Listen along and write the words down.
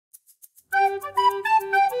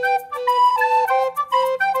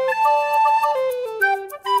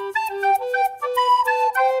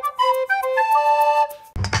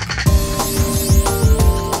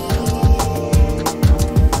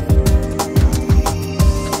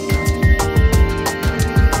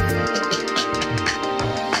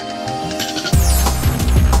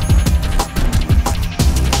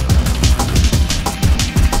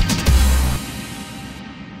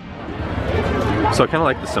So I kind of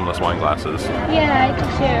like the simless wine glasses. Yeah, I do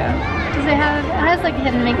too. Because it has like a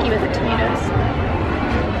hidden Mickey with the tomatoes.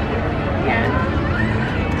 Yeah.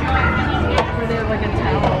 Where they have like a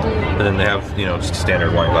towel. And then they have, you know, just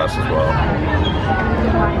standard wine glass as well.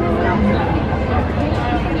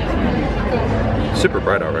 Super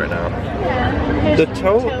bright out right now. Yeah. Here's The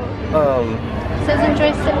tote, It says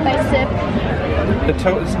enjoy sip by sip. the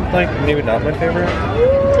tote is like maybe not my favorite.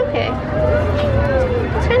 It's okay.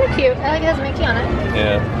 It's kind of cute. I like it has Mickey on it.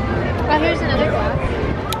 Yeah. Oh, here's another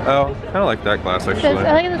glass. Oh, kind of like that glass It actually. says,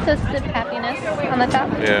 I like that it says sip happiness on the top.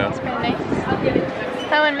 Yeah. It's pretty nice.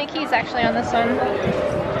 Oh, and Mickey's actually on this one.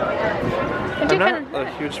 I do I'm kind not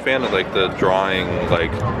of. a huge fan of like the drawing,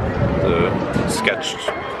 like the sketched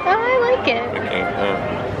Oh, I like it. Mickey.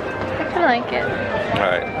 I kind of like it.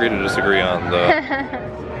 Alright, agree to disagree on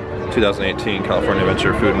the 2018 California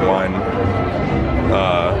Adventure Food and Wine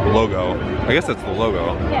logo. I guess that's the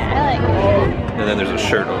logo. Yeah, I like it. And then there's a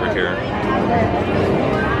shirt over here.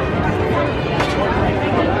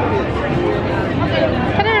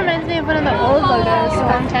 Kind of reminds me of one of the old logos a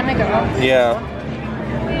long time ago. Yeah.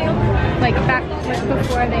 Like back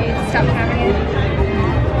before they stopped having it.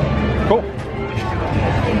 Cool.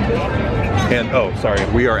 And oh, sorry,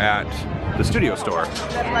 we are at the Studio Store.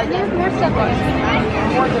 There's more stuff on it.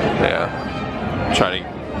 Yeah. Trying to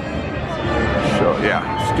show,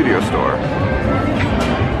 yeah, Studio Store.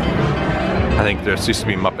 I think there used to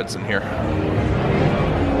be Muppets in here.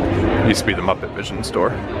 It used to be the Muppet Vision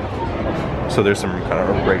store. So there's some kind of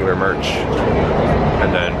regular merch.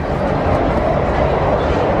 And then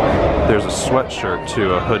there's a sweatshirt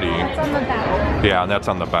to a hoodie. It's on the back. Yeah, and that's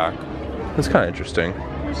on the back. That's kind of interesting.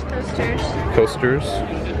 There's coasters. Coasters.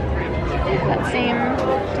 That same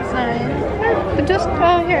design. But just,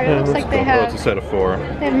 oh here, it Yeah, looks that's like they cool. Oh, it's a have, set of 4.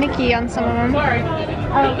 they have Mickey on some of them. Oh,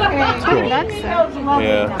 okay. $20 though.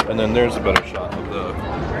 Yeah, and then there's a better shot of the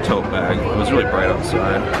tote bag. It was really bright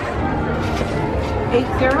outside. 80?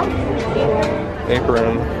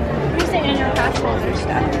 Apron. What do you say annual pass holder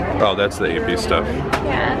stuff? Oh, that's the AP stuff.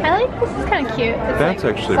 Yeah, I like this. Is kind of cute. It's That's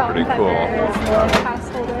like actually salt pretty and cool. pepper, pass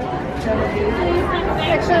holder. I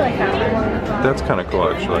actually like that one. That's kind of cool,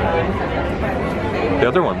 actually. The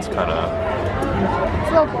other one's kind of, It's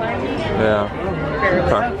a little boring. yeah.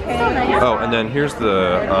 Okay. Still nice. Oh, and then here's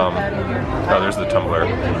the, oh, there's the tumbler.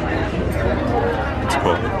 It's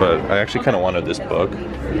cool, but I actually kind of wanted this book,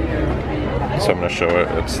 so I'm going to show it.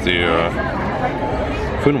 It's the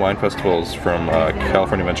Food and Wine Festivals from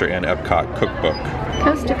California Adventure and Epcot cookbook.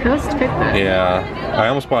 Coast to coast cookbook. Yeah, I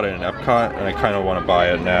almost bought it in Epcot, and I kind of want to buy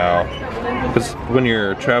it now. Because when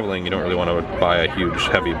you're traveling, you don't really want to buy a huge,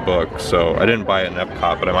 heavy book, so I didn't buy it in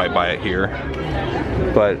Epcot, but I might buy it here.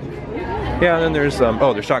 But, yeah, and then there's,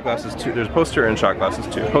 oh, there's shot glasses too. There's a poster and shot glasses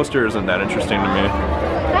too. Poster isn't that interesting to me.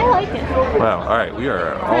 I like it. Wow, alright, we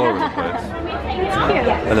are all over the place. It's cute.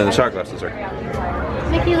 And then the shot glasses are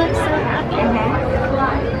Mickey looks so happy.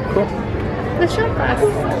 cool. The shot glass.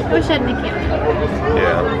 I wish I had Mickey on it.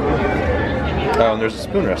 Yeah. Oh, and there's a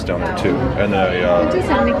spoon rest down there too. And It a does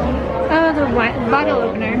have Mickey. Oh, the bottle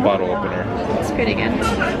opener. bottle opener. It's pretty good.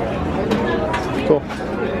 Cool.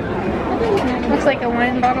 Looks like a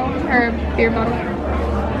wine bottle or a beer bottle.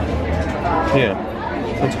 Yeah,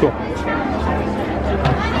 that's cool.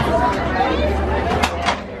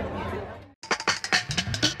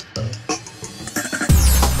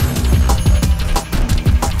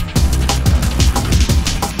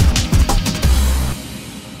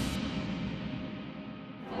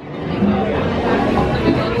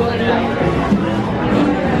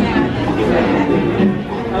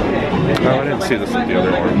 Oh, I didn't see this at the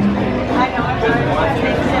other one.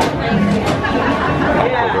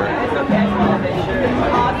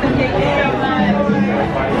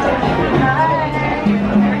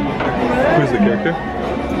 Who's the character?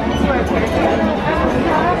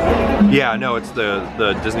 Yeah, no, it's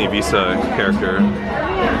the Disney Visa character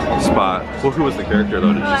spot. Well, who was the character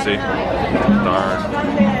though? Did you see? Darn.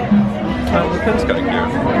 Oh, the pin's kind of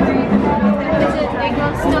cute.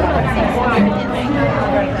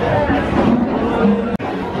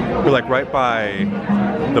 We're like right by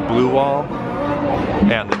the blue wall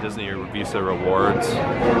and the Disney Visa rewards,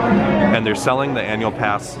 and they're selling the annual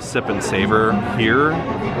pass Sip and Savor here,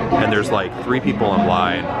 and there's like 3 people in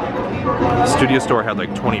line. The Studio Store had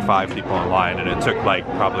like 25 people in line, and it took like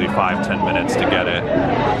probably 5-10 minutes to get it.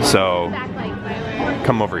 So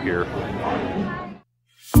come over here.